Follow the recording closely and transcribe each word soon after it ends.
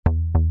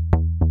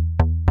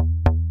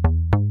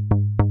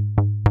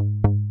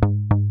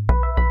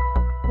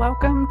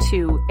Welcome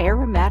to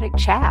Aromatic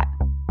Chat,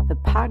 the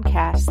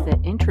podcast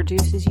that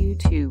introduces you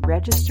to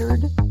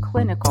registered,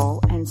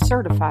 clinical, and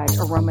certified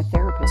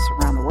aromatherapists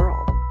around the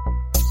world.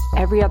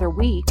 Every other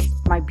week,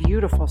 my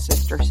beautiful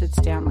sister sits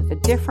down with a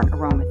different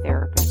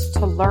aromatherapist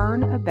to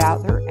learn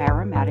about their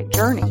aromatic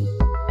journey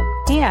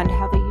and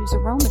how they use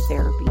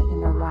aromatherapy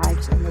in their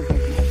lives and their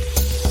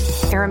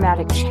business.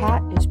 Aromatic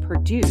Chat is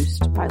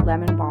produced by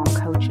Lemon Balm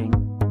Coaching,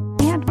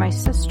 and my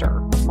sister,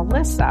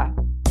 Melissa,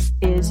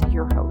 is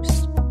your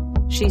host.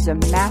 She's a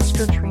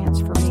master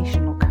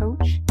transformational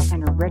coach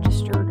and a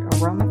registered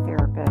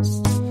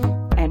aromatherapist,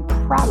 and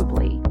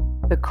probably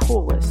the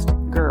coolest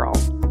girl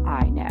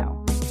I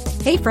know.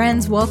 Hey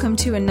friends, welcome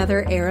to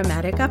another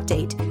Aromatic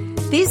update.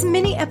 These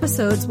mini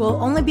episodes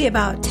will only be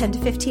about 10 to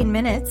 15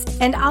 minutes,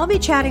 and I'll be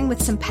chatting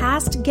with some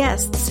past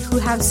guests who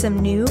have some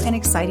new and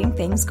exciting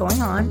things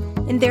going on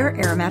in their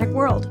aromatic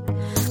world.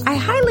 I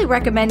highly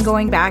recommend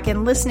going back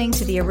and listening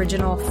to the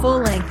original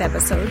full-length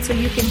episode so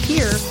you can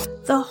hear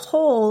the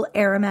whole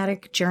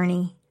aromatic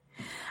journey.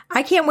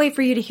 I can't wait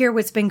for you to hear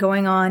what's been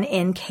going on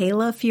in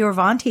Kayla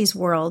Fioravanti's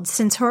world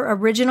since her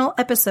original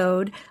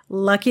episode,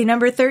 Lucky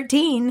Number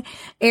 13,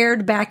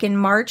 aired back in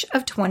March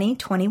of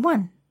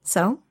 2021.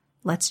 So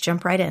let's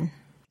jump right in.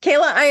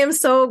 Kayla, I am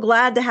so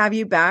glad to have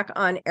you back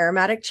on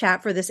Aromatic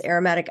Chat for this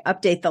aromatic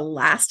update. The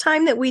last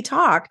time that we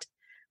talked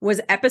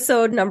was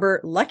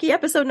lucky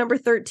episode number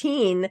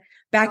 13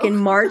 back in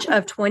March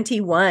of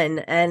 21.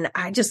 And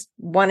I just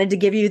wanted to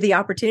give you the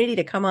opportunity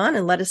to come on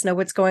and let us know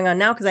what's going on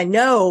now, because I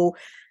know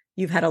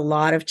you've had a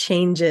lot of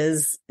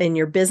changes in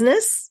your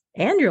business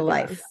and your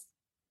life.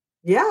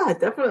 Yeah,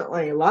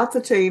 definitely. Lots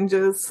of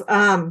changes.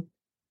 So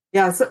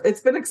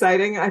it's been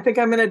exciting. I think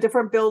I'm in a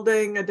different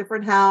building, a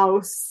different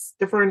house,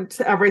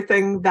 different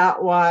everything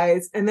that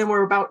wise. And then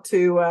we're about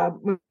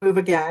to move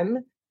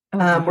again.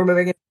 Okay. We're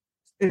moving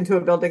into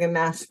a building in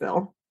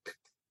Nashville.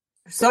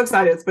 So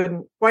excited. It's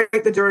been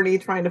quite the journey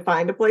trying to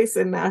find a place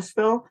in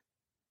Nashville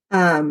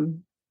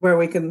where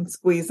we can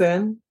squeeze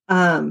in.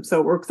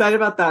 So we're excited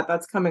about that.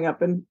 That's coming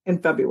up in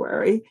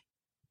February.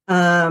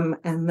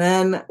 And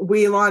then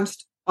we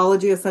launched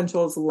Ology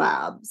Essentials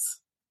Labs,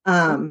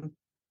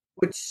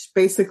 which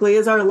basically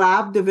is our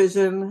lab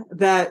division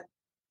that,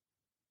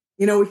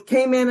 we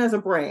came in as a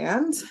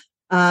brand,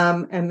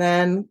 and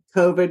then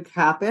COVID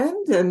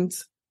happened and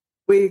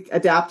we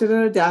adapted,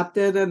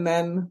 and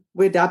then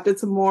we adapted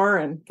some more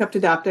and kept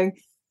adapting.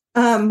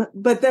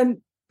 But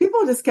then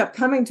people just kept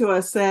coming to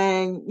us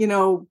saying,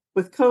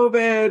 with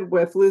COVID,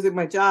 with losing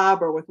my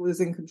job or with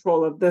losing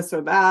control of this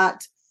or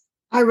that,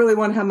 I really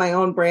want to have my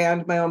own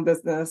brand, my own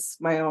business,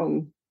 my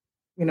own,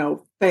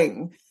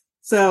 thing.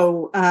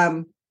 So,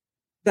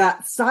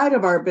 that side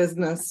of our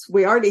business,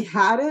 we already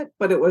had it,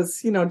 but it was,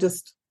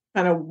 just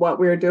kind of what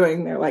we were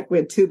doing there. Like we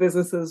had two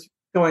businesses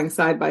going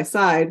side by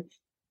side.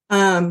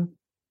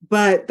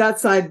 But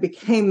that side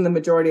became the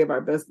majority of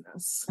our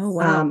business. Oh,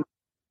 wow.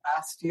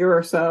 Last year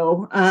or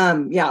so.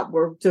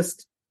 We're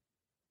just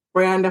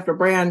brand after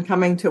brand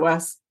coming to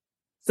us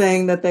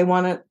saying that they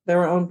want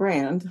their own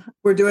brand.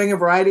 We're doing a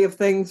variety of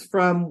things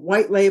from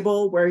white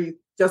label, where you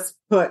just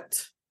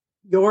put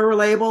your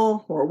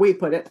label, or we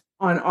put it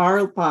on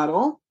our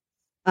bottle.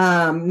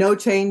 No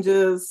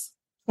changes,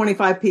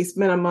 25-piece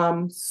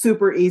minimum,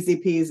 super easy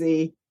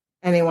peasy.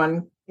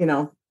 Anyone,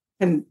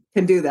 can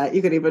do that.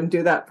 You could even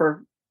do that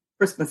for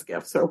Christmas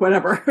gifts or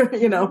whatever,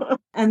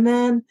 And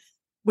then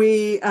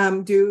we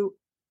do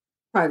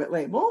private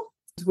label.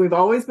 We've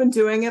always been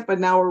doing it, but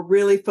now we're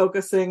really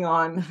focusing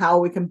on how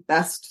we can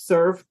best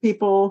serve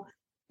people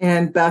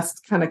and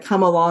best kind of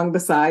come along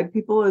beside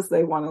people as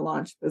they want to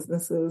launch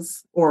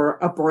businesses or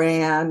a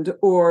brand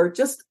or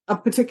just a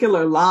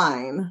particular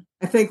line.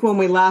 I think when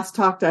we last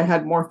talked, I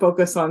had more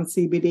focus on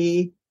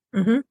CBD.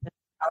 Mm-hmm.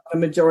 The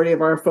majority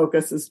of our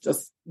focus is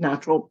just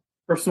natural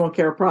personal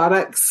care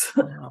products.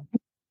 Wow.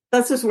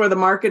 That's just where the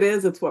market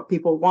is. It's what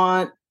people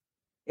want.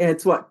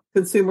 It's what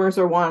consumers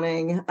are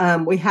wanting.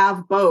 We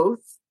have both.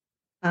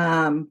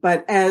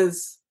 But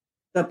as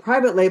the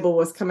private label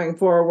was coming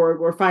forward,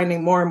 we're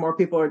finding more and more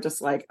people are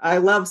just like, I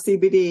love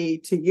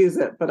CBD to use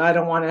it, but I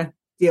don't want to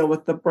deal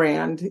with the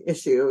brand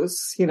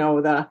issues,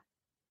 the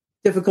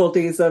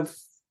difficulties of,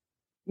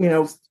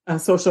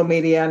 social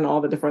media and all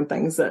the different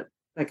things that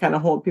kind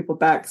of hold people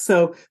back.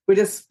 So we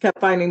just kept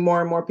finding more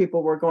and more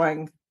people were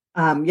going,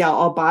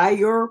 I'll buy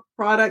your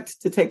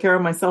product to take care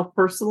of myself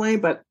personally,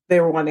 but they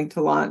were wanting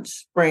to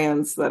launch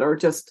brands that are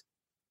just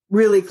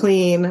really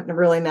clean and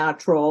really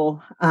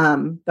natural.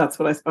 That's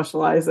what I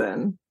specialize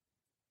in.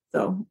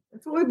 So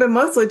that's what we've been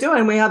mostly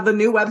doing. We have the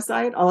new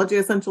website,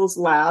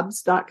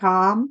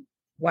 ologyessentialslabs.com.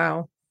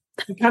 Wow.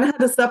 We kind of had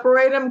to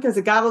separate them because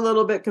it got a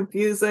little bit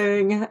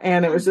confusing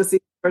and it was just easier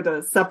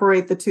to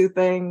separate the two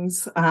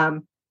things.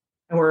 And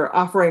we're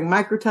offering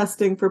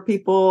microtesting for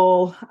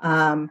people.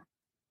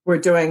 We're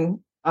doing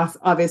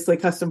obviously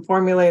custom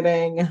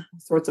formulating,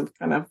 sorts of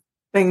kind of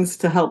things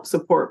to help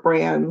support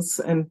brands.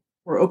 And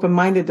we're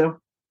open-minded to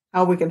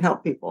how we can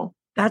help people.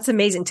 That's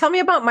amazing. Tell me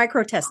about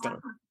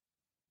microtesting.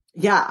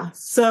 Yeah.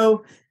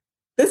 So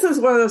This is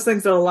one of those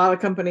things that a lot of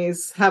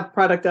companies have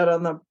product out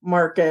on the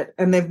market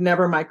and they've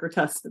never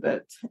microtested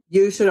it.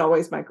 You should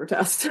always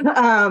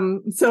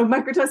microtest. So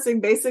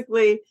microtesting,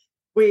 basically,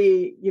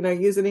 we,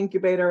 use an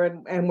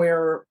incubator and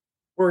we're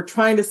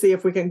trying to see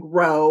if we can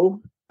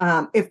grow,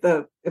 if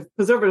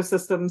preservative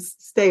system's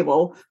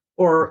stable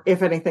or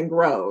if anything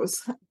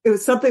grows. It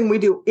was something we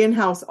do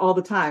in-house all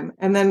the time.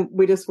 And then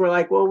we just were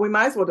like, well, we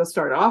might as well just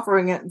start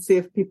offering it and see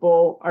if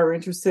people are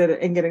interested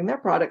in getting their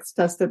products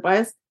tested by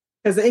us.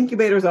 Because the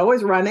incubator is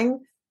always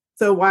running.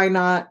 So why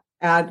not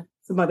add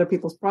some other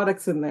people's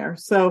products in there?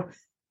 So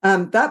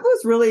that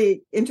was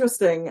really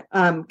interesting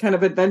kind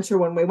of adventure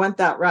when we went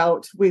that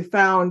route. We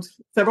found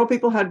several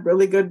people had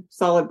really good,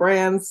 solid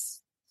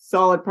brands,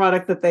 solid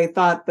product that they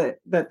thought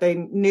that they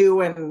knew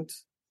and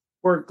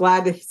were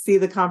glad to see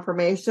the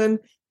confirmation.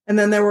 And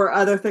then there were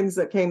other things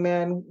that came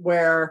in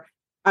where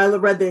I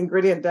read the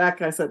ingredient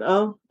deck. I said,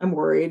 oh, I'm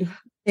worried.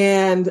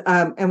 And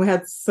we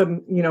had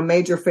some,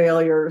 major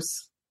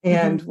failures.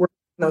 And we're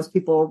those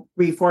people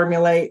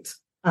reformulate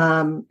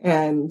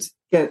and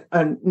get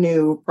a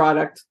new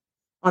product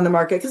on the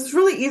market, because it's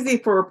really easy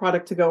for a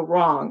product to go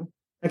wrong.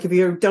 Like if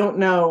you don't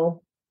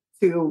know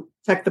to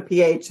check the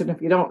pH, and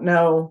if you don't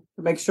know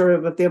to make sure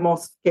that the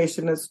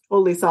emulsification is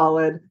totally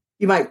solid,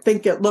 you might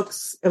think it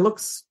looks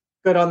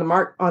good on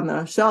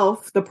the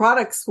shelf. The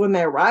products, when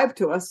they arrive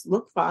to us,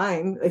 look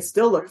fine. They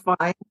still look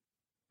fine.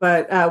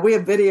 But we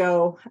have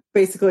video.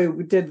 Basically,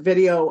 we did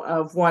video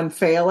of one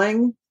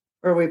failing,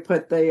 where we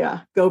put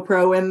the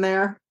GoPro in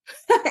there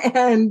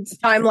and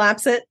time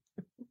lapse it.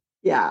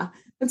 Yeah.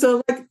 And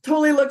so like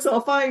totally looks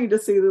all fine. You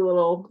just see the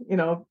little,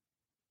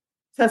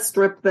 test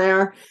strip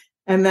there.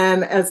 And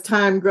then as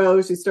time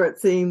grows, you start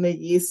seeing the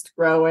yeast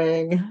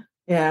growing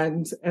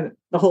and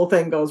the whole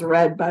thing goes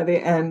red by the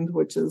end,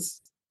 which is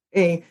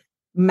a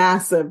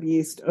massive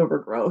yeast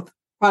overgrowth.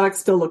 Product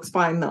still looks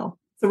fine though.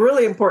 It's a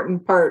really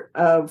important part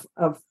of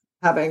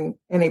having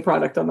any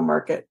product on the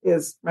market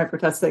is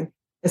microtesting,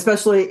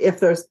 especially if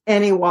there's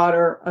any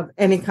water of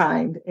any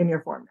kind in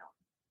your formula,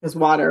 because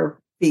water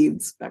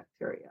feeds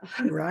bacteria.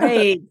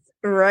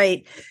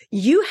 Right.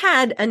 You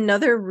had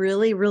another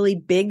really, really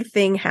big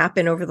thing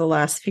happen over the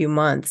last few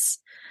months.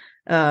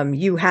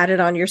 You had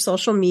it on your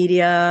social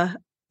media.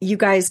 You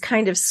guys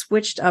kind of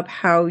switched up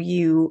how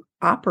you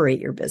operate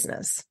your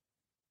business.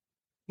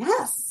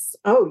 Yes.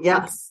 Oh,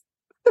 yes.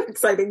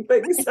 Exciting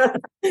things.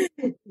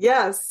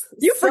 Yes.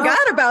 You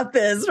forgot about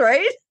this,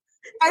 right?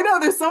 I know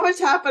there's so much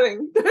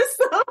happening.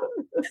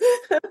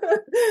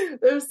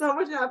 There's so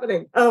much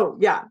happening. Oh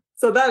yeah.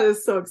 So that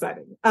is so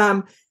exciting.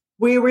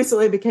 We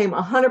recently became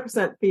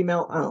 100%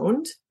 female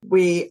owned.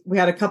 We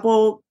had a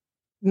couple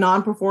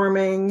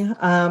non-performing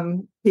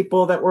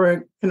people that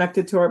were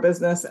connected to our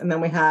business. And then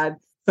we had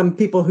some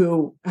people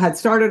who had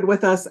started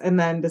with us and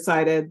then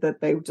decided that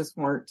they just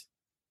weren't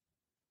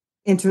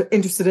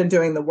interested in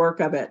doing the work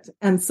of it.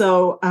 And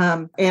so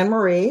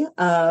Anne-Marie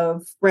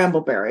of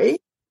Brambleberry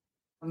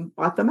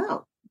bought them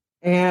out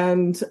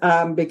and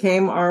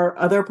became our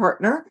other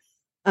partner,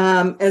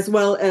 as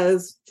well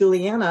as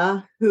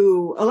Juliana,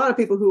 who a lot of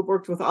people who have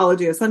worked with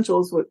Ology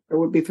Essentials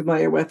would be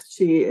familiar with.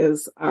 She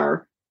is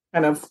our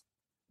kind of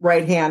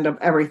right hand of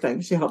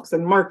everything. She helps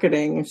in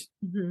marketing.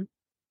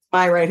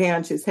 My right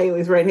hand. She's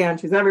Haley's right hand.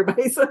 She's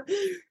everybody's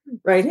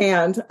right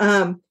hand.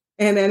 And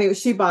anyway,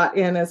 she bought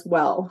in as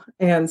well.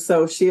 And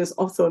so she is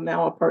also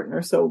now a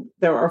partner. So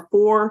there are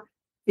 4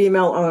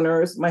 female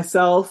owners,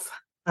 myself,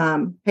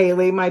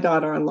 Haley, my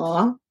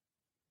daughter-in-law,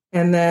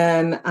 and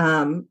then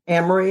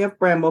Anne-Marie of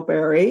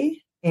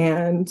Brambleberry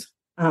and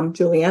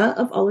Juliana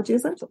of Ology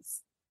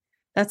Essentials.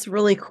 That's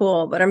really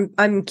cool. But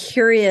I'm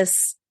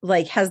curious,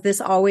 like, has this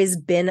always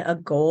been a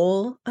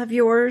goal of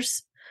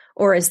yours?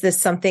 Or is this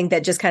something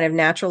that just kind of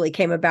naturally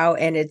came about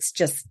and it's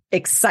just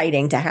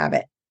exciting to have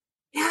it?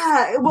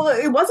 Yeah, well,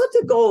 it wasn't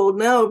a goal,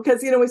 no,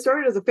 because, we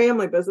started as a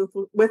family business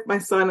with my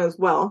son as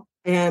well.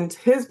 And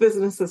his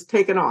business has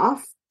taken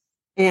off.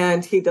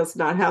 And he does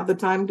not have the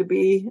time to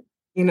be,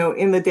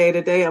 in the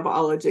day-to-day of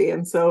Ology.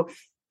 And so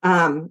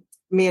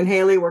me and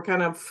Haley were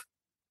kind of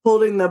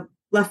holding the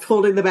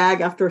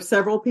bag after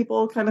several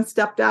people kind of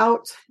stepped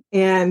out.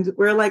 And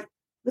we're like,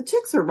 the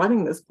chicks are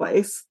running this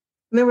place.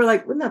 And they were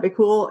like, wouldn't that be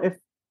cool if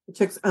the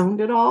chicks owned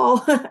it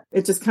all?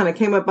 It just kind of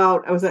came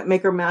about. I was at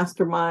Maker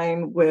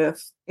Mastermind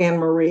with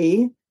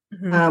Anne-Marie,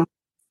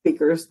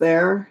 speakers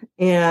there.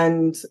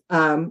 And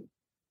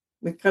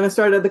we kind of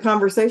started the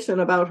conversation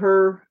about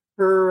her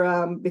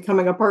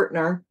becoming a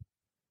partner.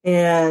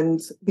 And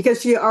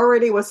because she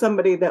already was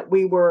somebody that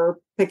we were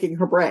picking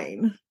her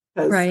brain,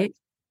 right?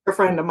 A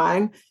friend of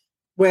mine,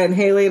 when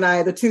Haley and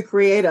I, the 2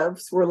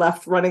 creatives, were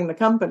left running the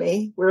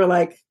company, we were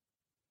like,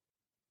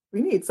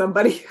 we need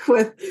somebody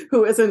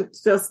who isn't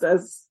just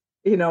as,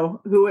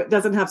 who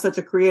doesn't have such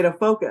a creative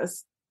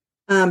focus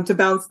to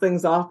bounce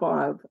things off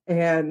of.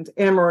 And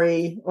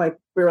Anne-Marie, we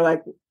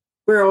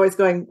were always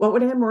going, what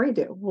would Anne-Marie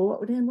do? Well,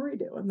 what would Anne-Marie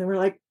do? And they were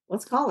like,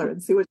 let's call her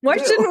and see what. Why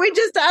shouldn't we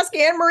just ask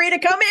Anne-Marie to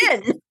come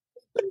in?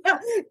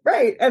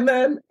 Right. And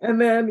then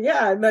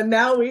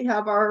now we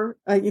have our,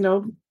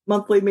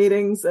 monthly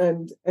meetings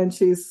and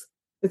she's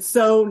it's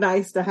so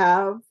nice to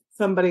have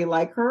somebody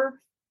like her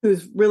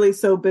who's really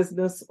so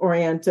business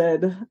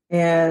oriented,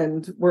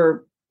 and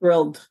we're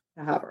thrilled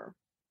to have her.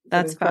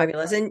 That's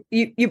fabulous. And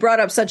you brought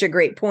up such a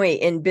great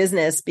point in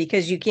business,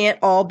 because you can't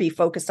all be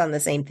focused on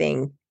the same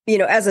thing. You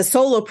know, as a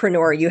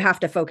solopreneur, you have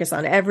to focus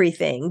on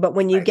everything. But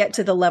when you get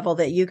to the level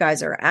that you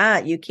guys are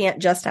at, you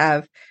can't just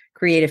have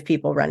creative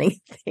people running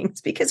things,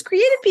 because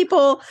creative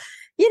people,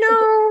 you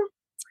know,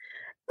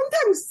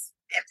 sometimes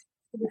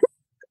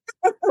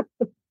kind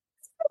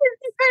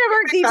of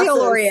are detail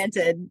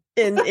oriented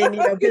in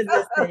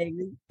business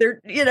things.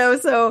 They're,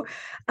 so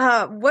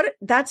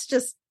that's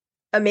just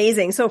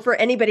amazing. So for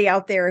anybody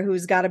out there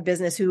who's got a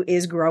business who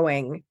is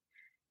growing,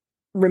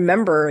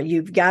 remember,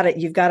 you've got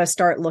to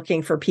start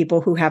looking for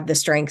people who have the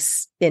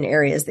strengths in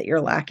areas that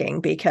you're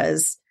lacking,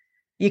 because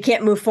you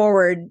can't move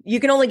forward. You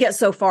can only get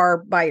so far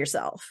by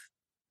yourself.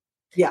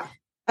 Yeah.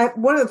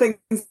 One of the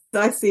things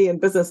that I see in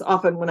business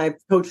often when I've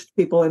coached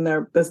people in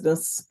their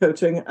business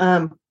coaching,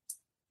 I'll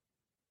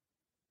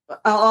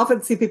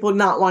often see people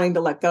not wanting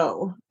to let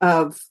go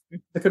of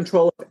the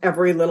control of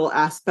every little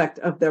aspect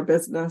of their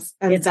business.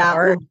 And it's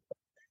hard.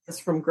 Is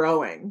from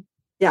growing.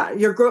 Yeah.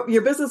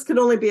 Your business can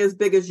only be as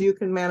big as you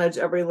can manage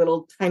every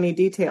little tiny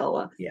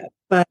detail. Yeah.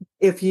 But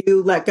if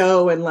you let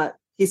go and let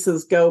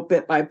pieces go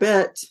bit by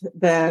bit,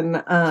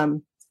 then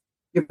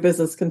your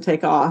business can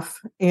take off.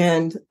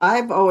 And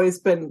I've always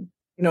been,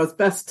 it's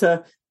best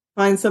to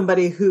find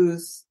somebody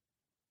who's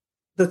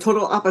the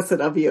total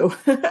opposite of you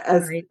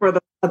as for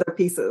the other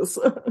pieces.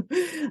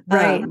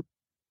 Right.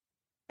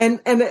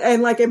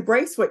 And like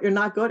embrace what you're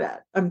not good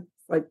at.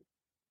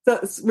 So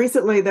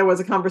recently there was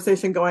a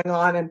conversation going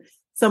on and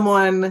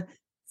someone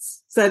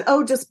said,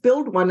 "Oh, just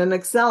build one in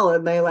Excel."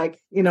 And they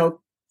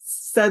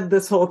said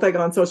this whole thing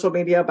on social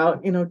media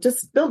about,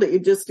 just build it. You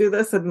just do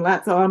this and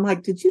that. So I'm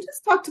like, did you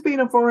just talk to me in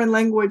a foreign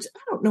language? I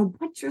don't know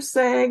what you're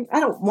saying. I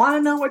don't want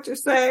to know what you're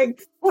saying.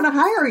 I want to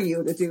hire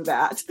you to do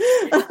that.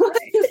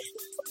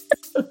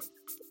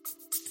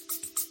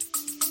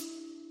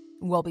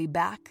 We'll be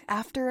back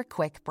after a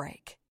quick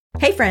break.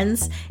 Hey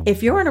friends,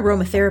 if you're an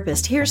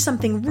aromatherapist, here's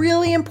something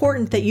really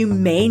important that you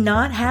may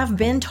not have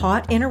been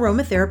taught in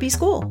aromatherapy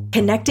school.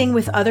 Connecting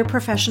with other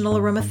professional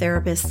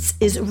aromatherapists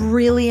is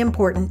really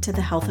important to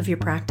the health of your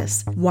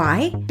practice.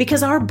 Why?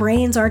 Because our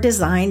brains are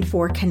designed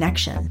for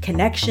connection.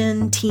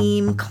 Connection,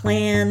 team,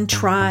 clan,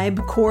 tribe,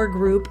 core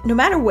group, no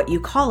matter what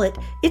you call it,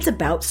 it's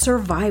about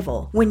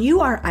survival. When you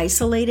are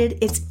isolated,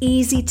 it's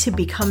easy to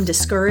become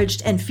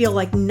discouraged and feel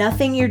like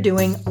nothing you're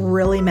doing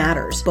really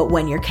matters. But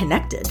when you're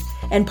connected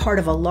and part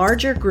of a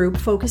larger group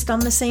focused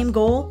on the same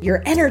goal,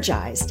 you're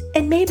energized,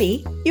 and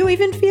maybe you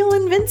even feel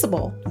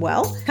invincible.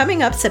 Well,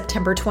 coming up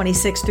September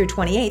 26th through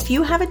 28th,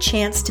 you have a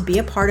chance to be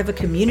a part of a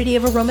community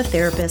of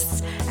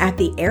aromatherapists at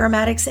the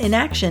Aromatics in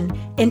Action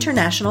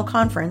International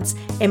Conference,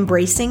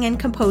 Embracing and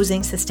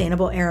Composing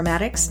Sustainable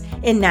Aromatics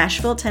in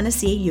Nashville,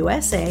 Tennessee,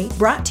 USA,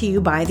 brought to you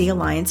by the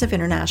Alliance of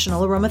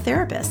International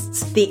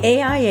Aromatherapists. The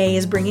AIA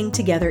is bringing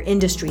together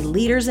industry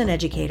leaders and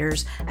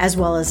educators, as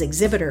well as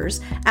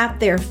exhibitors, at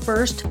their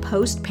first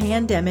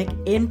post-pandemic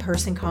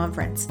in-person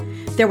conference.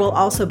 There will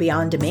also be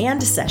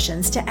on-demand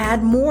sessions to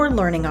add more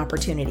learning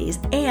opportunities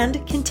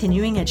and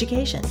continuing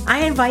education.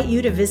 I invite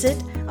you to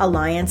visit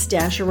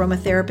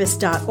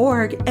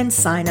alliance-aromatherapist.org and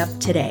sign up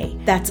today.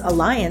 That's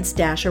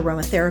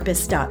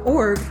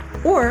alliance-aromatherapist.org,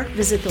 or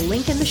visit the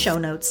link in the show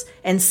notes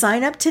and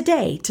sign up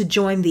today to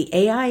join the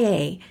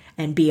AIA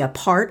and be a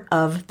part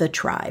of the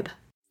tribe.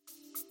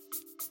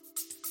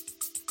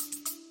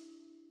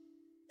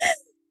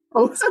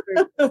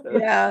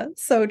 Yeah,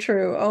 so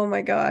true. Oh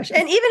my gosh.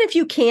 And even if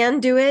you can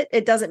do it,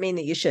 it doesn't mean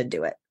that you should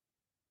do it.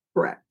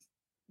 Correct.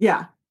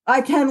 Yeah. I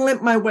can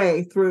limp my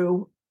way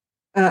through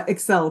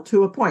Excel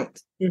to a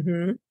point.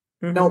 Mm-hmm.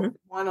 Mm-hmm. Don't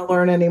want to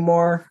learn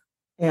anymore.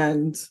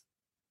 And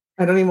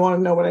I don't even want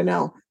to know what I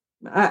know.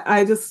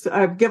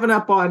 I've given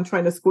up on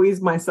trying to squeeze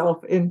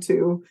myself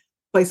into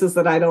places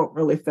that I don't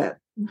really fit.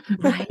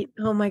 Right.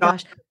 Oh my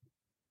gosh.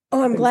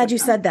 Oh, I'm glad you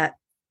said that.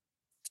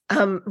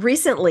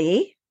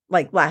 Recently,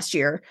 like last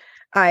year,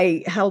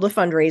 I held a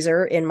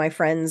fundraiser in my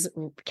friend's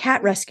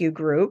cat rescue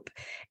group,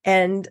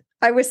 and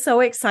I was so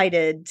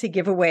excited to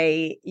give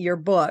away your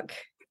book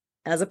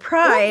as a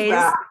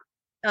prize.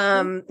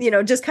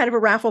 Just kind of a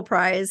raffle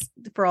prize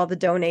for all the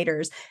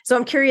donators. So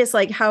I'm curious,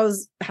 like,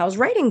 how's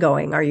writing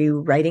going? Are you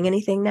writing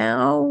anything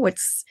now?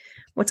 What's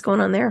going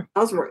on there?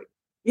 How's writing?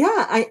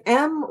 Yeah, I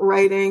am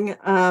writing,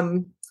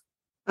 but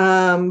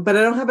I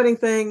don't have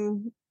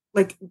anything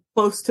like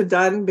close to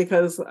done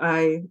because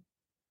I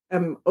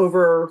am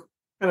kind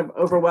of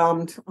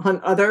overwhelmed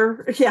on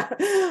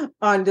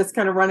just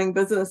kind of running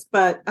business.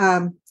 But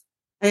I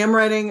am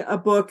writing a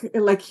book.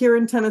 Like here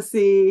in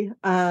Tennessee,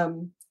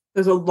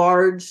 there's a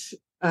large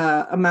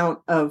amount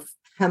of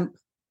hemp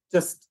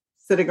just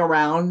sitting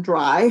around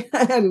dry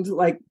and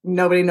like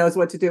nobody knows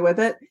what to do with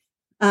it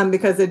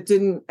because it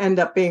didn't end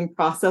up being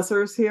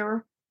processors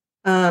here.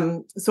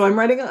 So I'm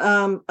writing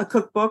a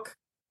cookbook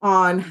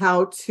on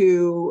how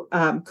to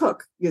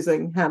cook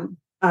using hemp.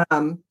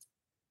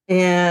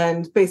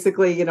 And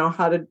basically,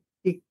 how to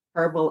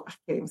herbal, I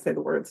can't even say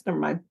the words, never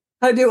mind.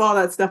 How to do all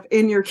that stuff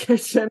in your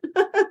kitchen.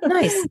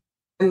 Nice.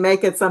 And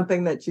make it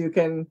something that you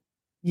can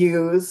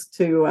use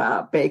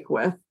to bake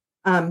with.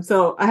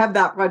 So I have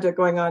that project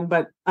going on,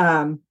 but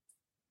I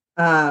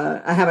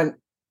haven't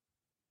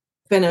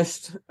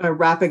finished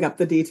wrapping up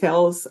the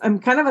details. I'm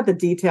kind of at the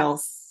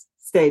details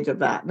stage of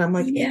that. And I'm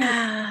like,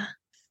 Yeah.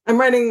 I'm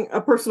writing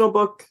a personal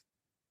book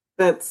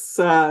that's,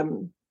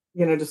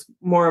 just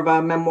more of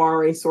a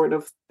memoir-y sort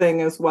of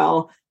thing as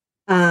well.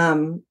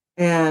 But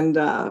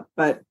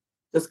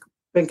just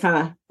been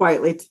kind of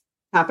quietly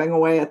tapping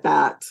away at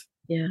that.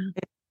 Yeah.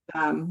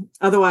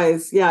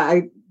 Otherwise,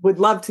 I would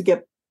love to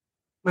get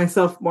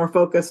myself more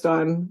focused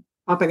on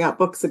popping out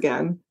books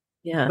again.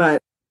 Yeah.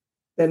 But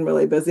been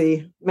really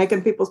busy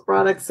making people's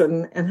products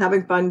and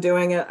having fun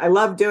doing it. I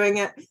love doing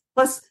it.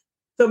 Plus,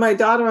 so my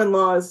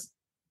daughter-in-law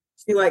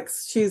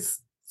she's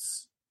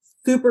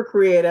super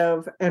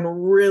creative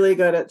and really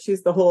good at,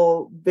 she's the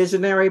whole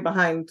visionary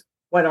behind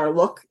what our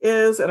look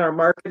is and our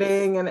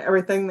marketing and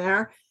everything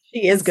there.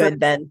 She is good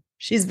then.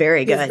 She's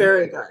very good. She's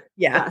very good.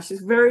 Yeah,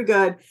 she's very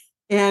good.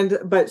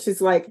 But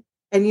she's like,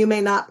 and you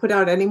may not put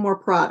out any more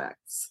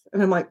products.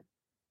 And I'm like,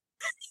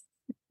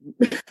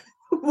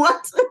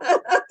 what?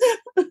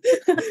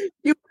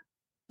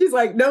 She's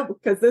like, no,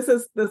 because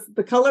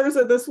the colors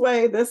are this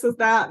way, this is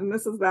that, and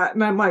this is that.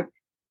 And I'm like,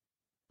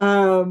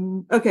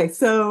 okay,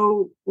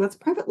 so let's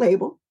private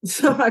label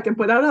so I can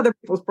put out other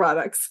people's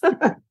products.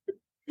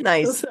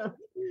 Nice. So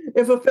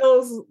it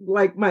fulfills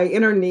like my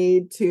inner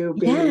need to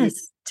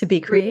be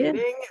creative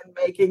and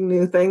making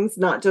new things,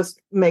 not just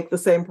make the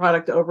same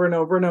product over and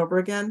over and over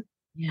again.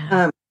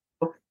 Yeah.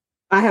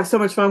 I have so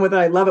much fun with it.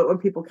 I love it when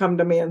people come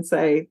to me and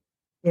say,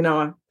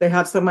 they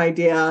have some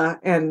idea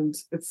and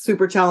it's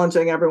super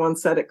challenging. Everyone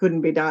said it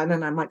couldn't be done.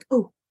 And I'm like,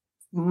 oh,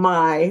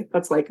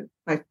 that's like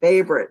my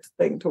favorite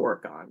thing to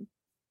work on.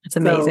 That's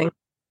amazing. So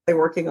they're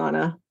working on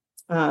a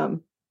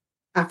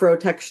Afro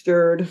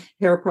textured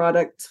hair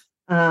product.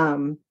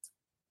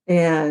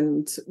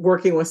 And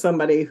working with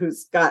somebody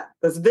who's got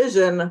this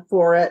vision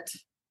for it,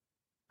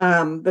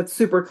 that's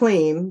super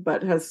clean,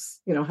 but has,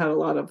 had a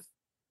lot of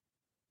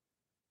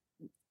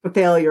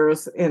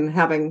failures in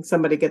having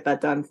somebody get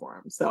that done for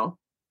him. So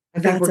I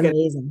think that's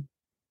amazing.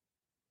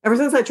 Ever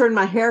since I turned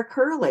my hair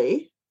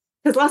curly,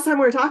 because last time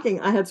we were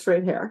talking, I had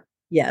straight hair.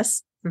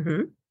 Yes.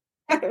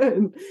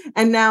 Mm-hmm.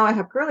 And now I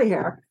have curly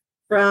hair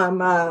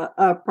from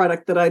a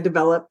product that I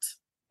developed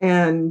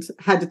and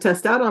had to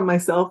test out on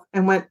myself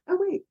and went, oh,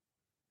 wait,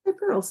 I have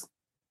curls.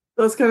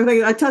 Those kind of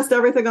things. I test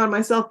everything on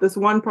myself. This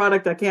one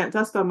product I can't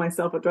test on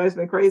myself. It drives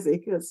me crazy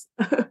because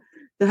to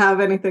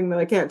have anything that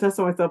I can't test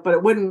on myself, but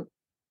it wouldn't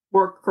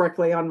work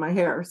correctly on my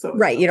hair. So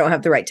right. You don't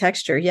have the right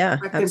texture. Yeah.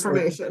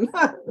 Information.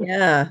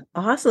 Yeah.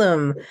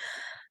 Awesome.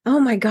 Oh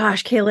my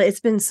gosh, Kayla,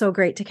 it's been so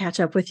great to catch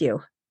up with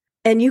you.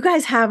 And you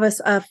guys have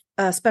a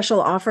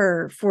special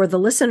offer for the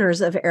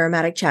listeners of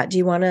Aromatic Chat. Do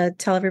you want to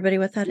tell everybody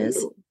what that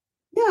is?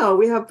 Yeah,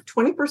 we have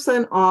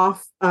 20%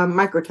 off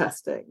micro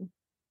testing.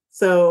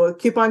 So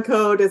coupon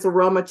code is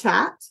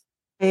AromaChat,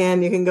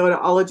 and you can go to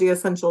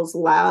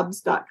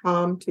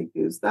ologyessentialslabs.com to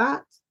use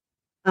that.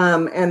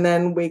 And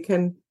then we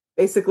can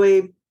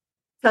basically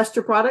test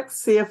your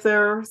products, see if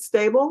they're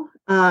stable.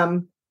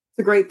 It's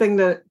a great thing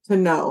to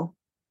know.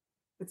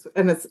 It's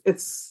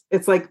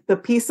like the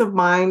peace of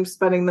mind,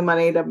 spending the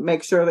money to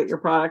make sure that your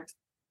product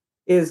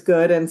is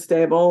good and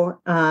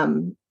stable,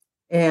 and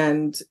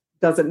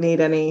doesn't need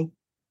any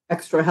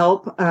extra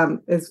help,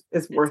 is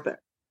worth it.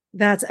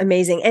 That's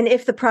amazing. And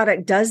if the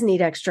product does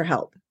need extra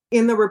help,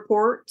 in the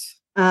report,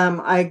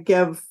 I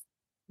give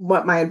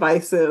what my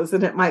advice is,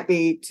 and it might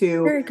be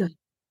to very good.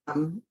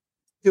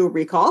 Do a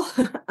recall.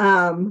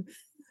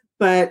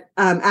 But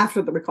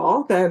after the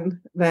recall,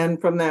 then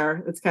from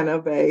there, it's kind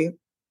of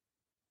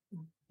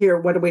here,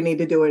 what do we need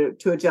to do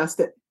to adjust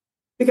it?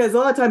 Because a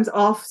lot of times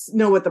I'll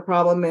know what the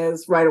problem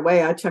is right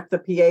away. I check the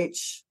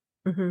pH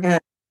and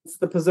it's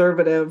the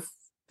preservative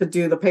to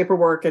do the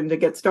paperwork and to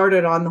get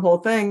started on the whole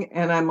thing.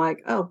 And I'm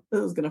like, oh,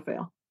 this is going to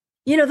fail.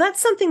 That's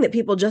something that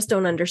people just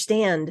don't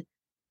understand.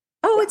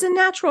 Oh, it's a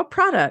natural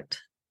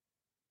product.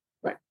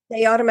 Right.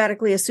 They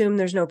automatically assume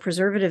there's no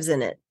preservatives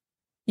in it.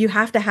 You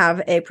have to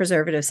have a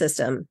preservative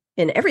system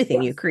in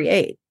everything you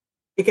create.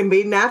 It can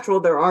be natural.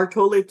 There are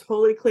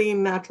totally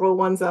clean natural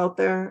ones out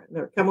there.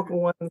 There are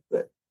chemical ones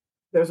that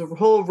there's a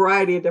whole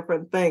variety of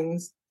different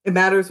things. It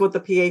matters what the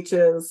pH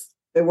is.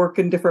 They work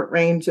in different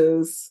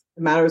ranges.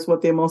 It matters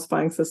what the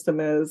emulsifying system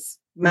is.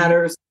 It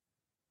matters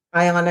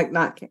ionic,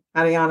 not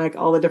cationic,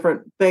 all the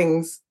different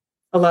things.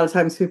 A lot of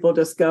times people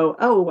just go,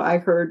 oh, I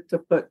heard to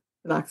put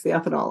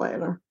phenoxyethanol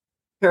in or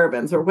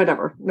parabens or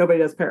whatever. Nobody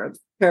does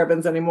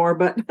parabens anymore,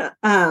 but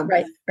right.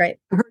 I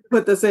heard to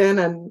put this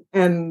in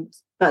and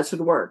that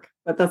should work,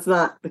 but that's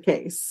not the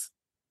case.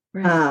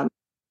 Right.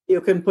 You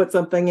can put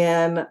something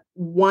in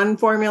one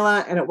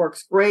formula and it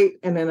works great,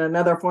 and in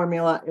another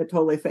formula it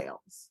totally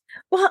fails.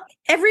 Well,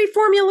 every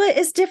formula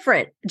is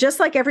different, just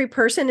like every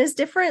person is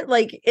different.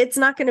 Like, it's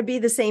not going to be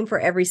the same for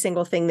every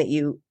single thing that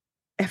you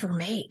ever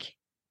make.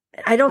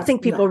 I don't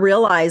think people No.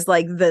 realize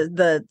like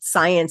the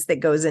science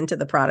that goes into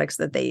the products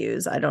that they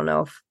use. I don't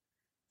know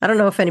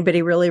if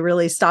anybody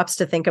really stops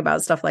to think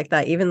about stuff like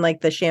that. Even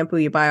like the shampoo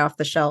you buy off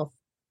the shelf.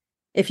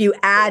 If you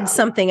add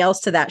something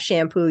else to that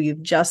shampoo,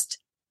 you've just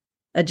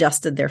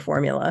adjusted their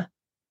formula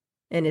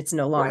and it's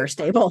no longer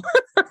stable.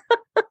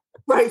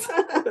 Right.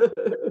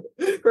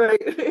 Right.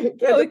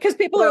 Because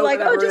people are like,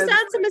 oh, just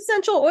add some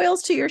essential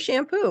oils to your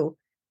shampoo.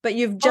 But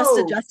you've just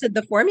adjusted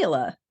the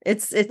formula.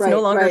 It's no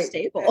longer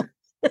stable.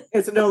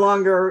 It's no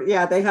longer,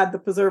 they had the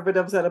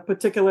preservatives at a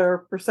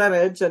particular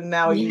percentage and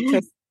now you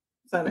change the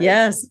percentage.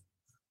 Yes.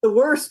 The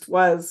worst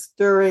was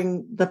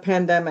during the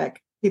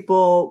pandemic,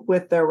 people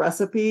with their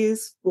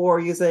recipes for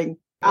using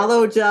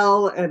aloe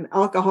gel and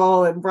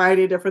alcohol and a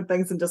variety of different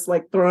things and just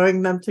like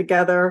throwing them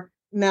together.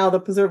 Now the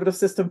preservative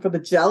system for the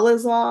gel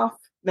is off.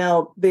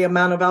 Now the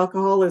amount of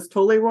alcohol is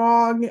totally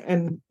wrong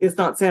and is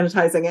not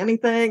sanitizing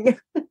anything.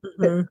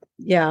 Mm-hmm.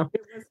 Yeah.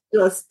 It was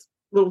just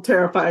a little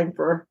terrifying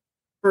for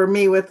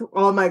me with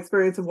all my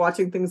experience of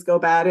watching things go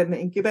bad in the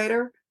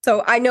incubator.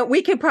 So I know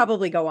we could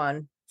probably go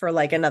on for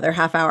like another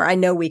half hour. I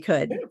know we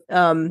could. We've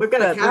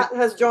got a cat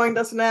has joined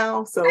us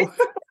now. So,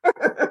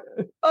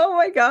 oh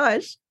my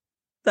gosh,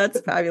 that's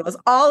fabulous.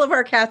 All of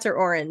our cats are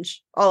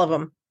orange. All of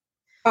them.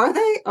 Are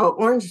they? Oh,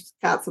 orange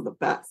cats are the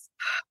best.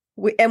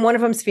 And one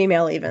of them's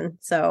female even.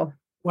 So.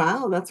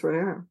 Wow, that's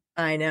rare.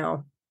 I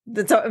know.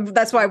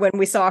 That's why when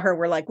we saw her,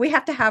 we're like, we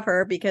have to have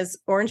her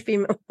because orange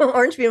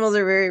females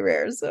are very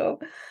rare. So,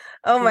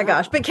 oh my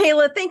gosh. But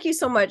Kayla, thank you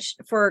so much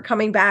for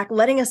coming back,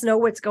 letting us know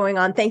what's going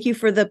on. Thank you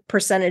for the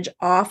percentage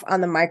off on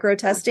the micro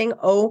testing.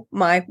 Oh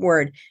my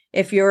word.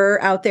 If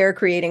you're out there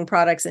creating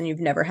products and you've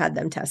never had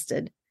them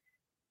tested,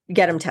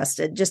 get them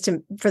tested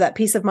for that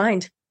peace of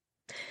mind.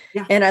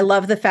 Yeah. And I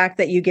love the fact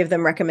that you give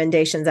them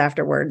recommendations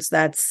afterwards.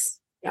 That's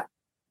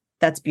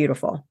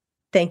beautiful.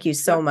 Thank you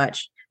so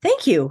much.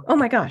 Thank you. Oh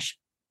my gosh.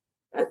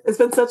 It's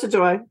been such a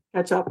joy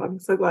catch up. I'm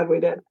so glad we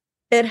did.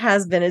 It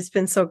has been. It's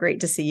been so great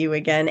to see you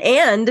again.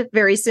 And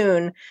very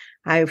soon,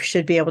 I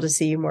should be able to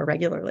see you more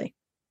regularly.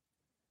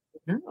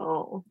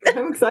 Oh,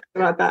 I'm excited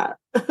about that.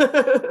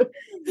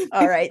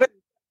 All right.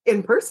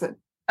 In person.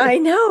 I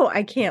know.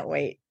 I can't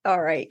wait. All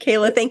right.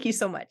 Kayla, thank you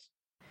so much.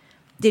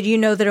 Did you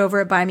know that over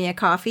at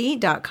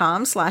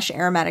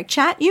buymeacoffee.com/aromatic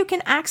chat, you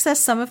can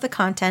access some of the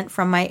content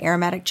from my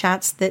aromatic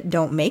chats that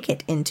don't make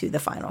it into the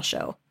final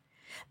show?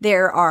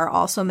 There are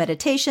also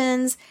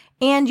meditations,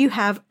 and you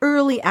have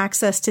early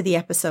access to the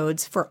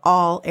episodes for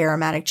all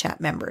Aromatic Chat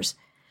members.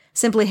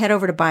 Simply head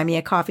over to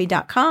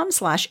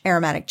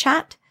buymeacoffee.com/aromatic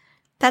chat.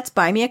 That's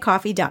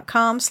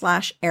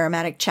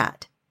buymeacoffee.com/aromatic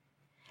chat.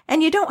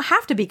 And you don't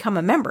have to become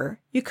a member.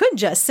 You could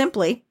just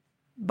simply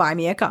buy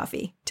me a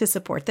coffee to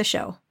support the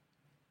show.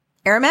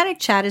 Aromatic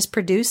Chat is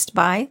produced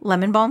by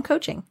Lemon Balm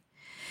Coaching.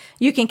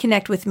 You can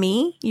connect with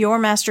me, your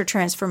master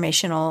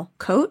transformational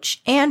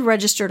coach and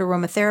registered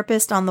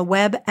aromatherapist on the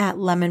web at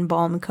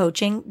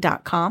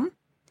lemonbalmcoaching.com.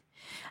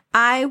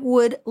 I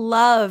would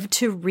love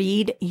to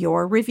read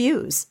your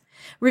reviews.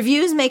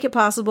 Reviews make it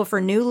possible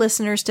for new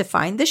listeners to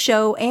find the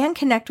show and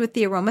connect with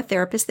the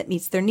aromatherapist that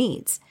meets their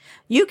needs.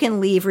 You can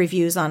leave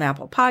reviews on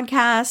Apple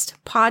Podcast,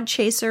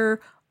 Podchaser,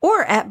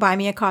 or at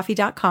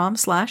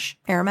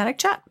buymeacoffee.com/aromatic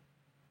chat.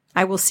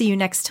 I will see you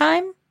next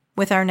time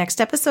with our next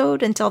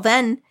episode. Until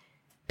then,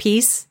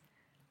 peace,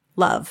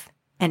 love,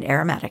 and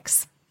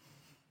aromatics.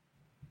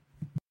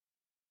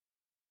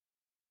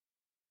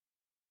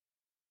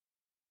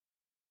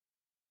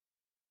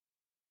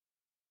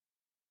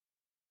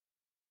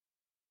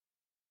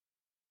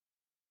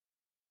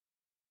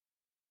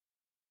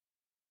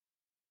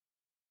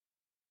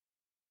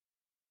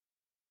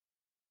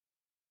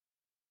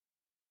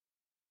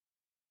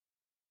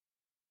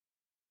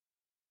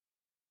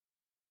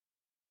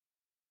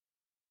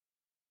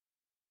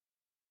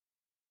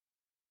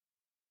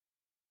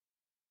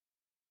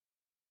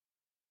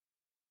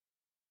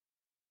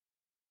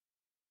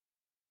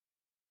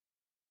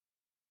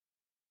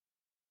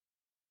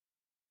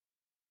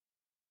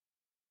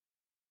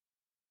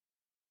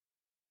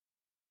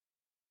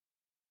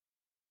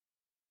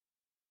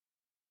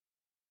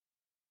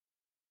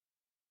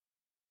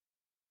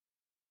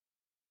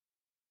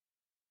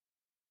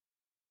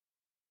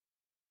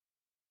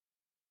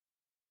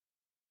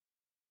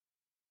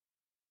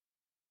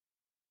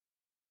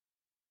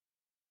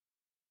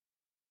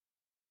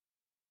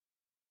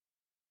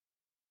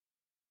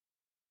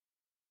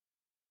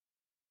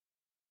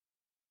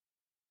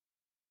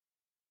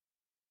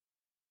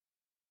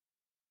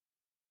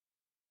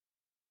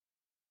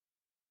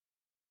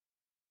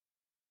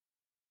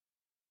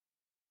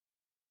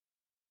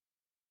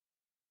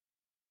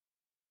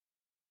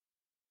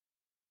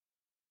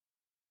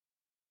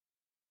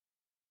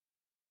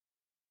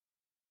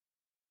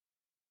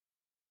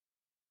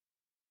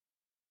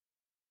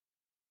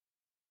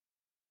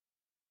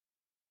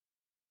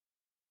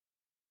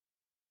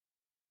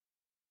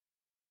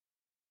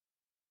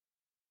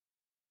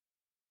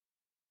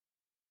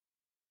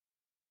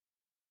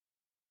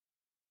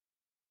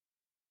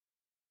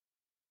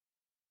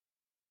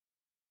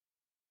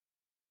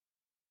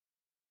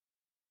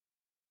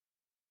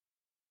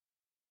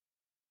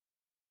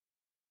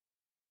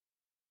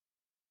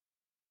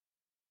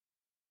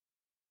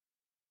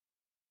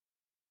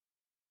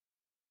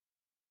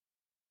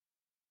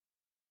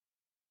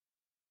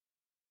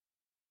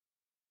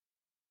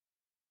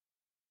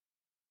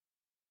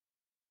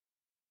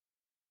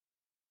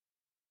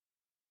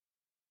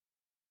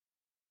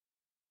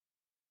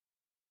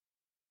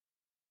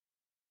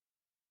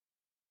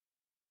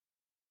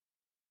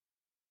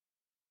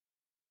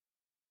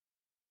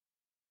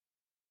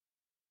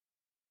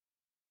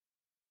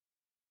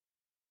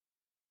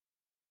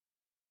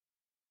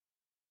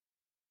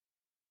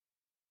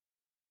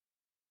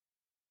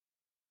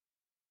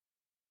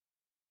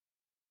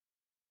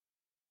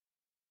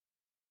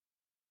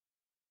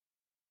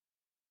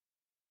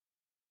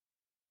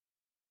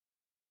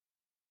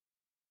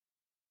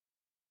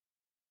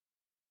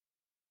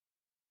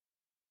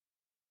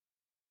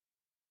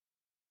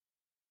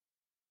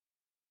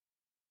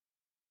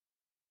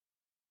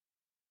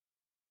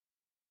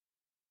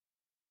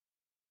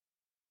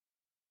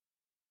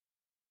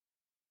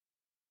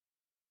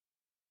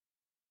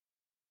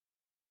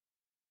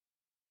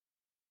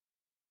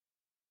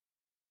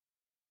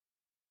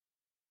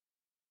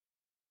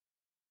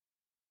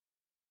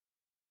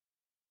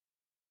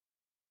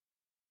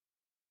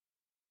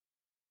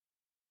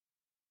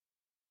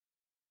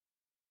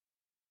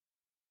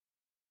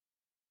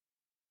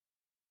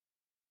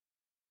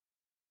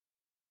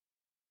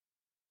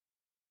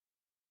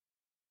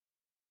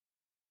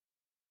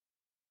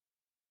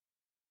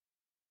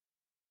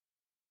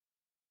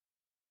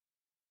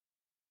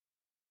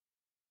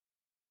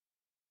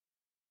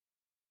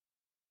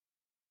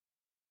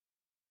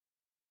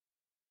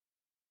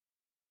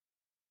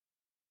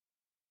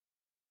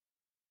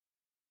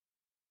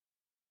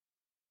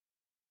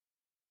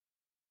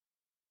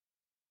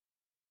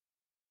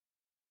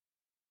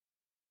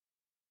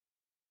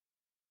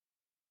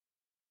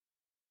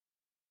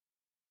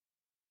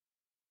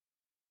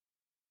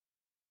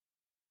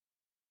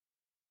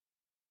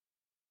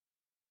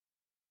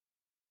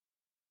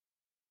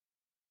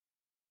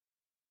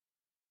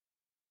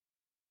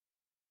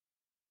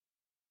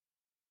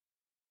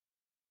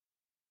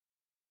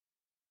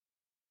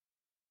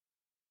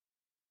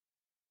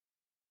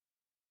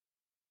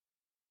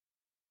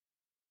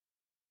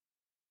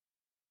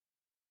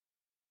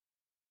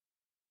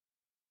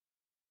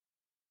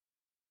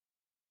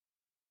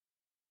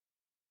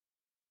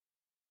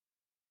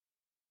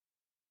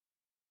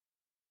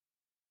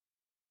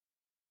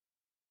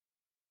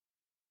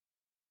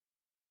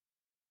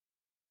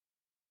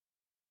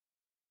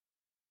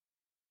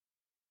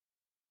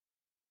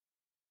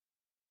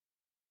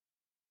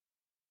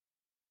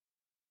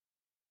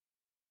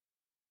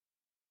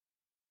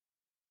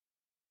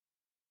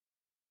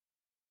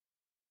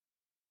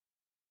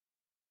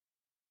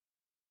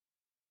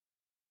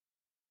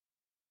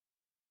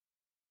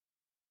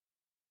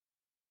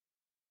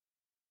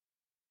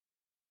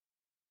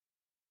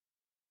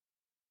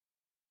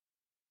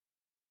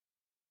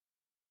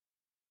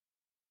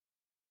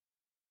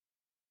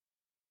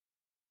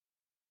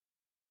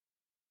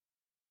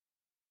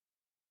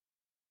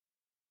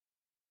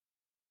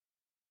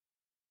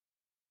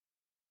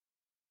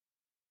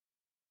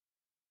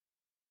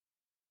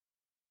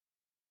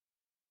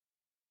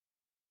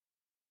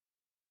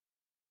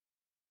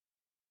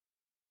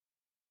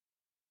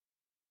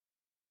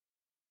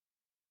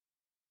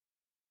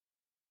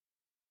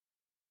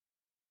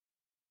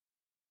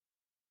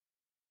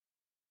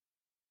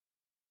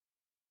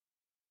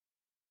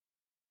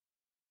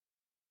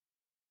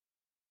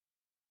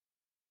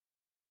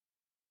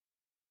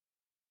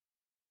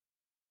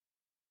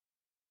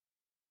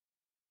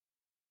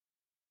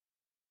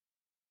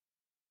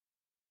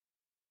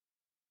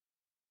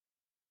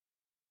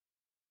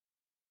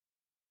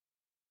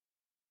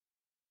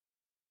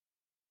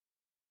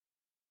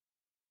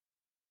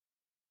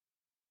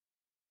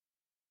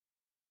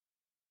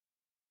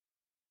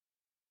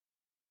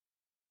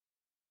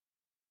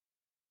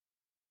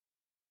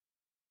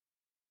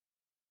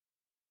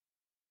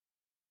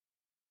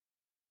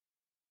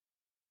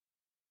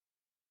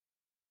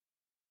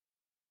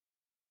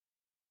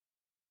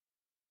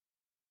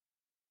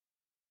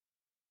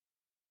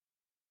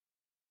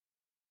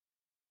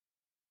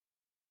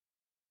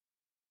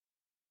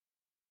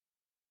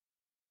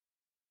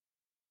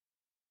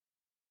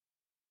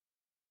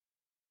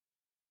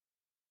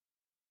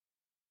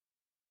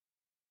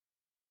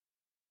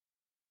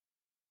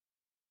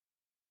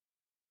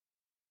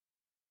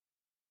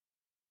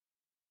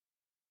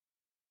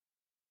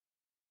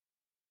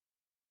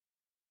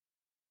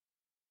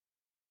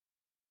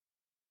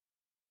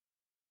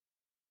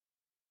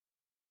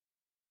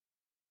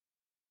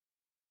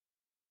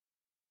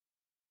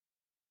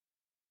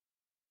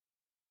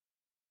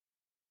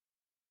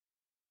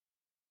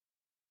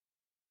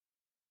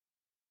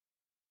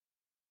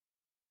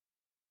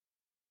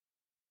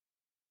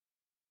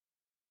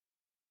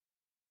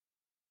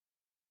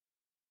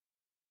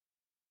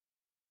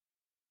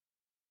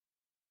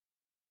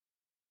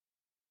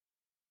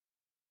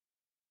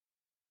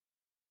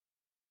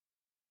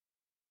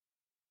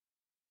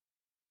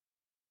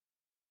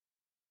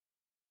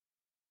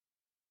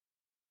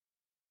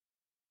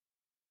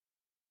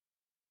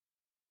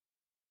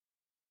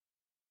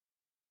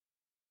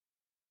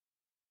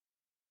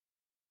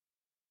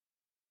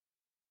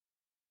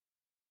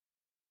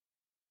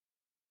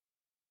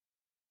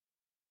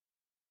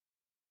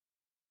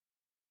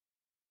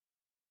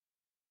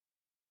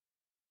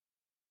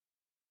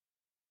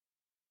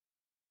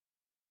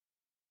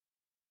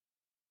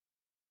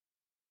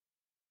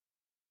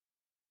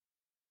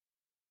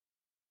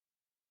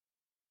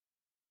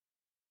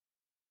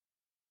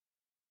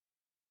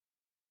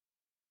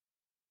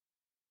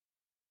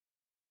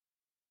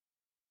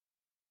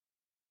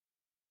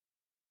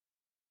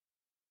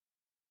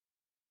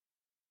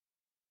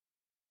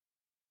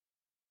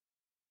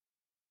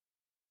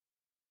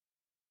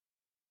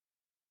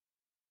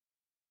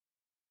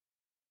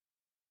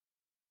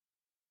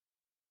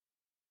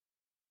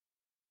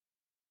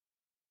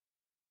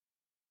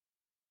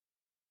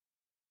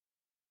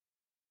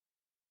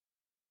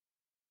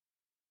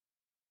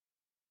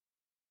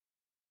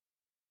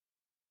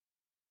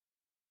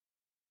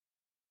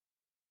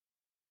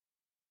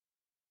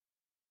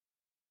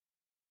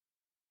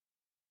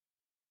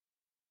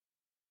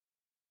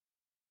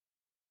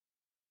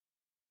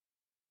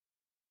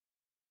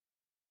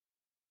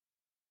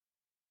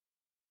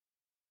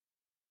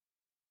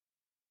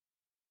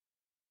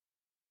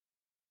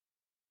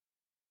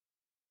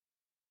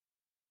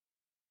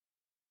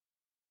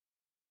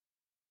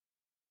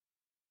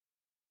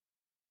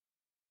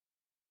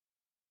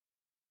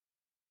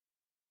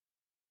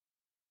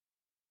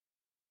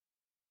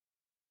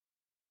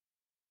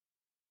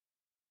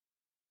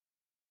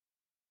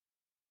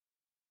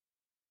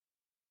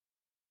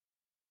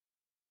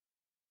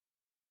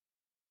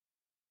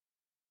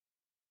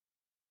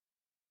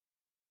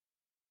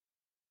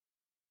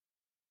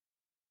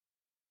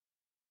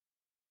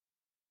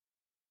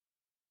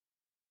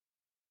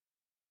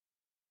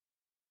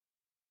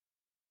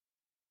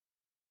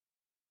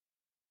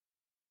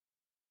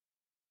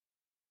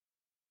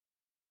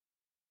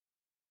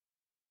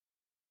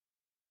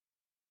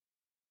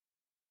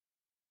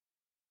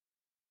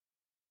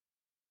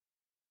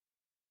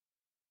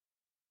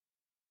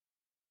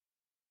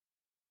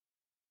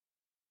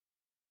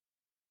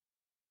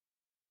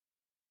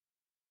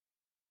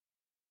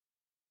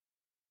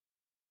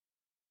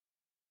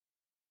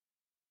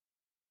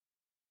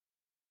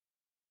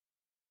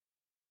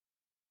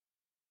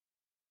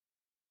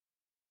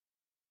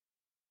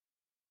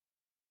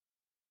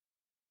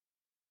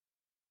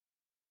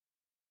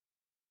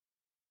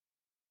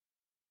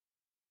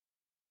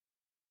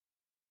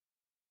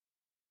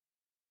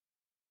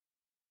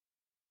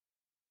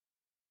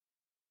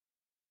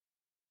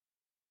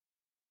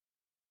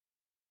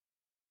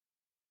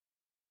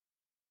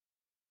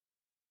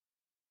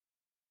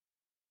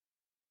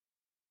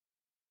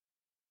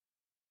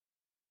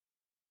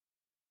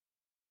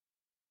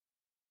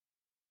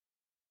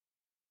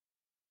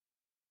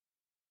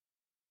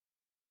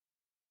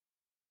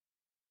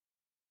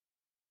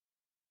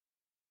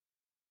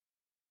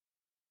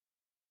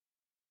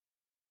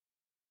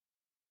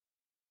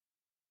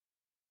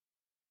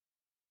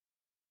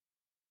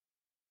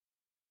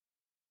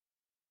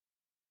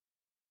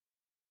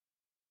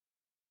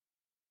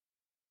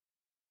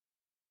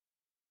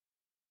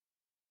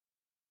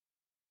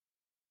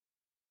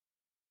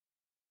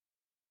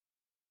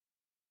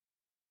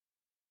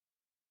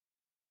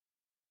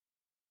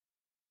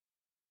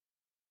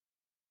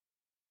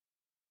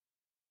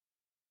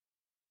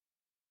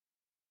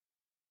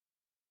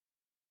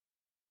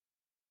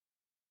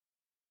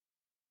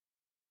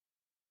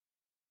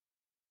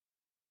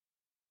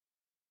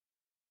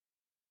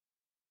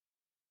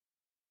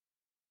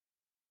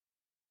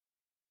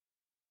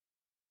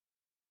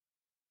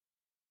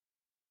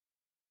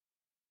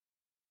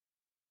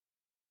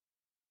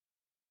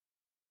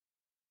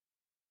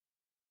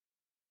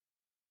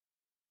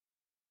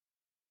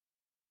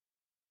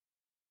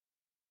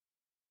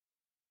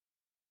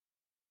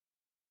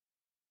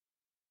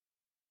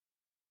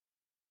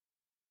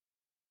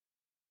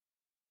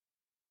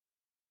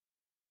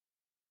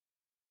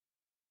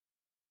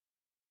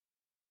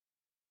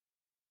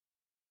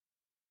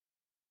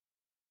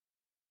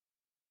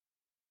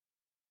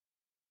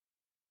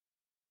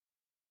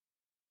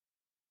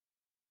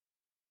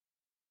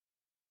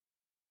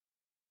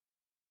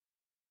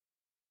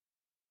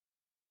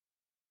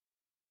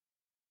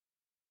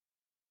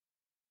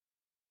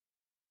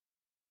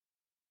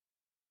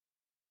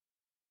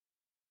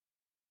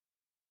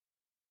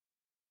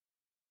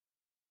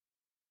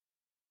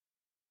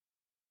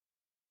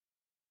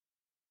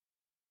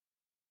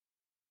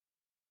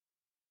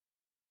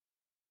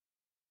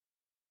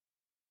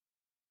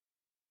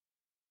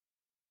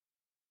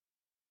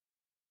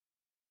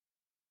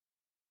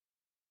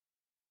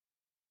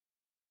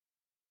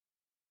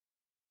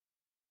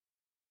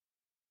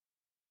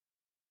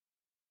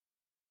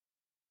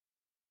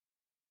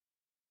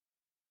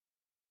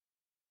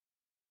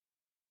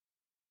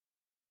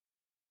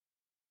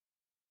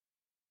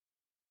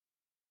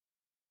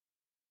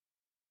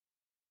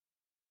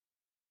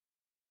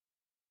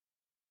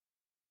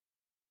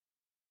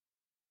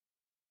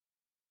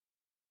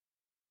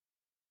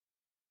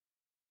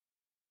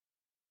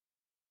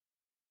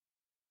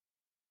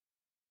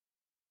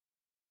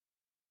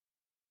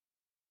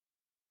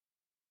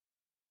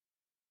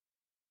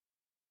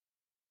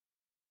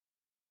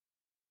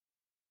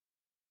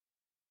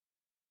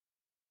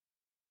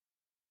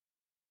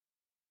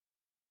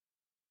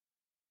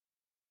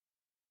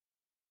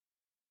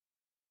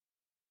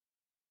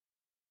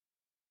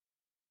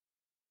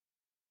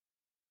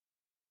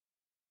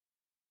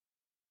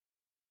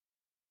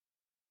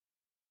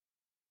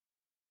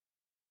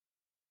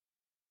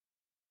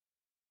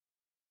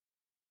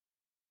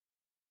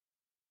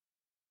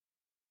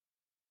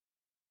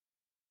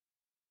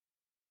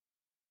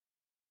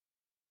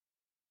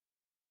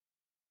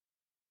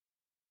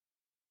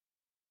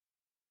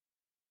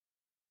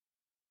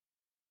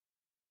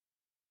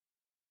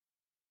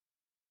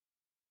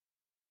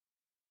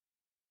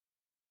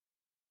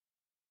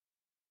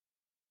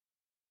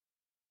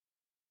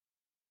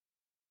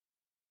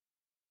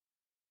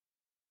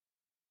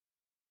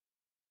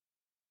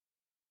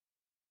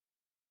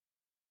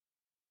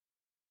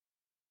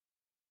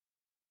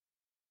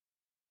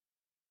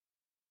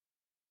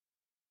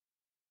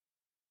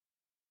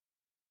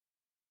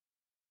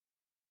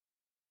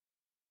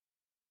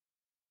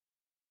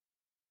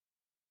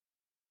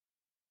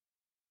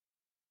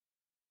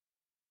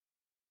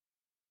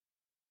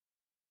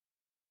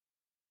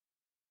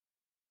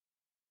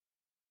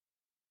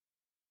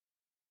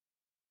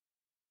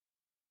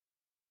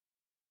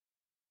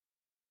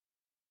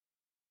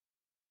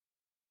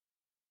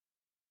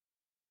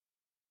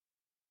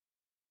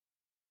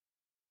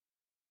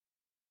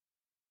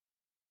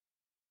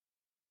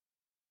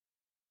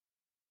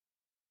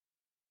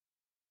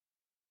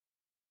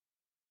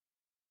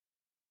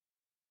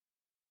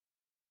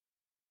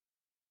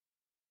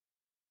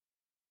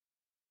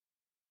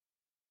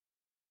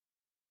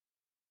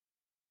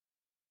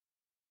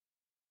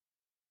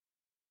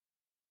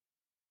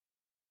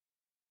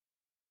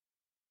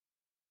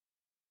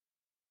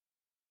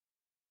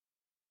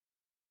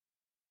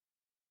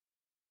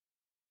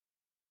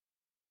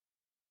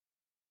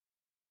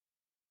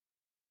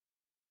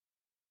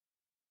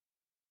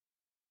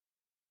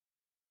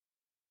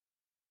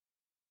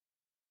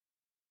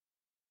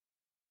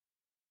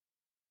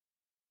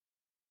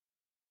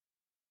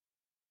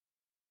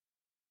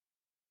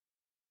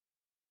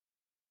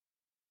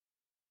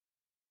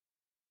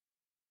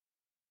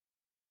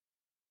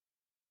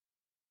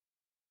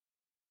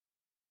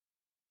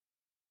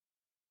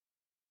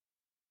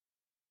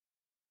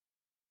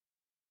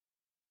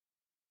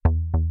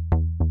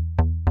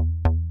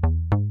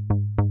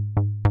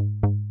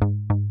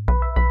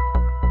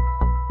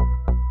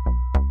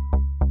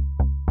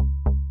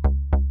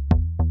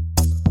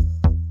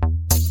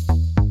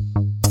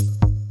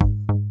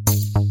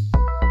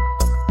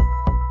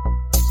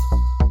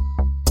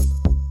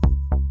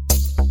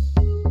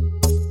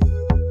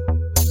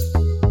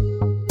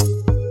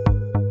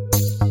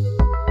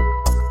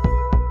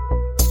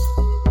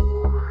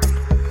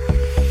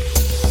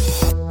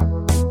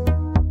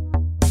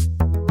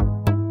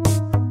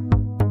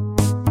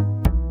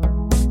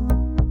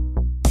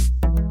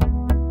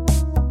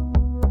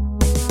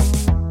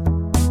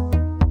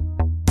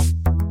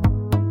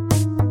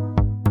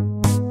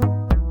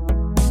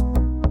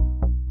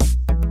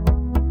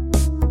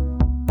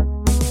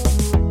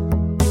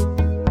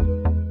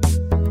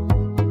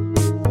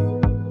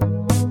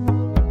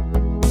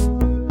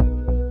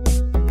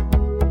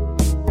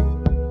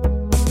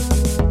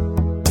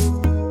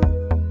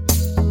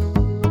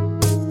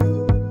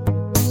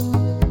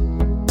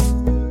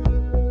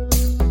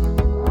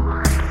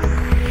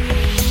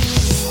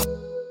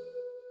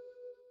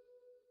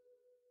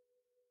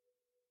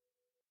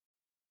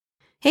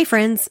 Hey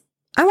friends,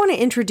 I want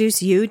to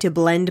introduce you to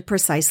Blend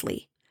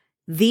Precisely,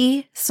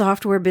 the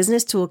software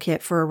business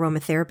toolkit for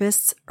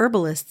aromatherapists,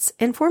 herbalists,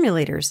 and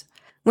formulators.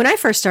 When I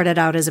first started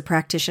out as a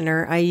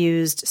practitioner, I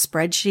used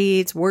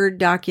spreadsheets, Word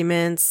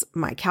documents,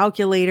 my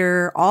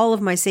calculator, all of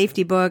my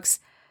safety books,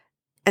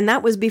 and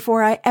that was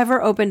before I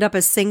ever opened up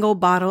a single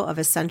bottle of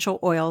essential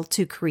oil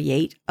to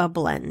create a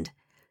blend.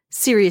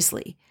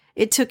 Seriously,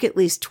 it took at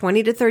least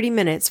 20 to 30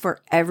 minutes for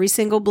every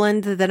single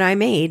blend that I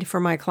made for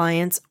my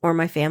clients or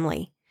my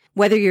family.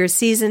 Whether you're a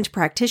seasoned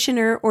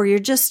practitioner or you're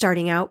just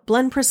starting out,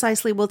 Blend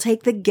Precisely will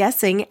take the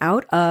guessing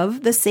out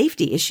of the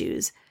safety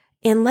issues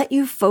and let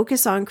you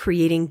focus on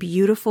creating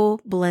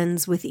beautiful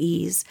blends with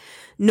ease.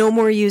 No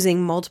more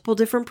using multiple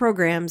different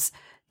programs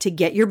to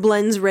get your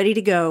blends ready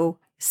to go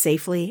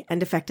safely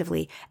and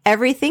effectively.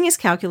 Everything is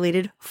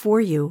calculated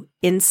for you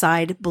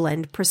inside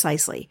Blend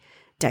Precisely.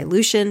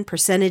 Dilution,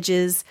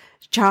 percentages,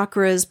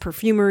 chakras,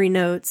 perfumery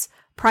notes,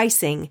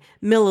 pricing,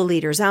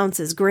 milliliters,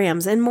 ounces,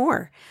 grams, and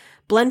more.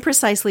 Blend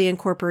Precisely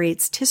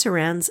incorporates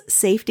Tisserand's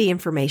safety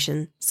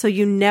information, so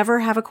you never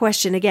have a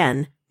question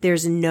again.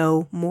 There's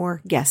no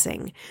more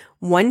guessing.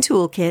 One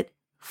toolkit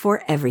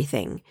for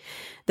everything.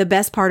 The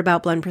best part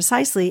about Blend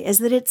Precisely is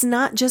that it's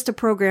not just a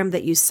program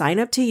that you sign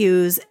up to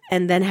use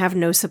and then have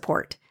no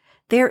support.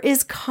 There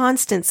is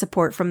constant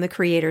support from the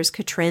creators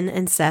Katrin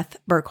and Seth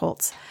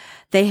Burkholz.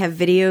 They have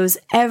videos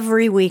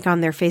every week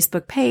on their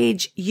Facebook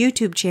page,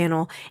 YouTube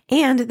channel,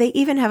 and they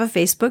even have a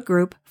Facebook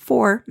group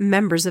for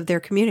members of their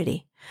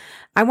community.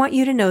 I want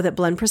you to know that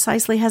Blend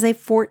Precisely has a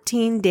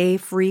 14-day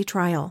free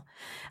trial.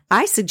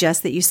 I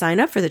suggest that you sign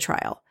up for the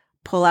trial,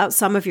 pull out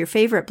some of your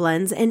favorite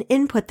blends and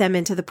input them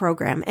into the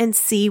program and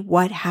see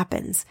what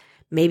happens.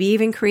 Maybe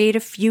even create a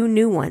few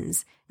new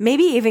ones.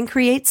 Maybe even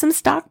create some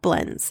stock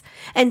blends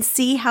and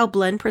see how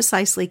Blend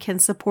Precisely can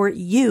support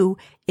you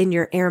in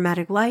your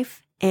aromatic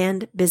life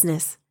and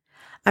business.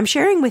 I'm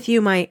sharing with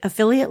you my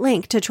affiliate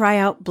link to try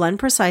out Blend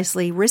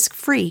Precisely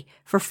risk-free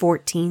for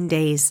 14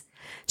 days.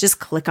 Just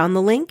click on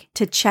the link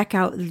to check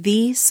out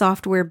the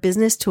software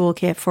business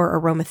toolkit for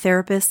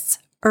aromatherapists,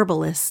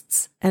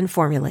 herbalists, and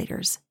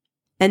formulators.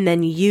 And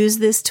then use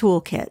this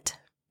toolkit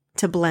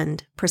to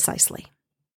blend precisely.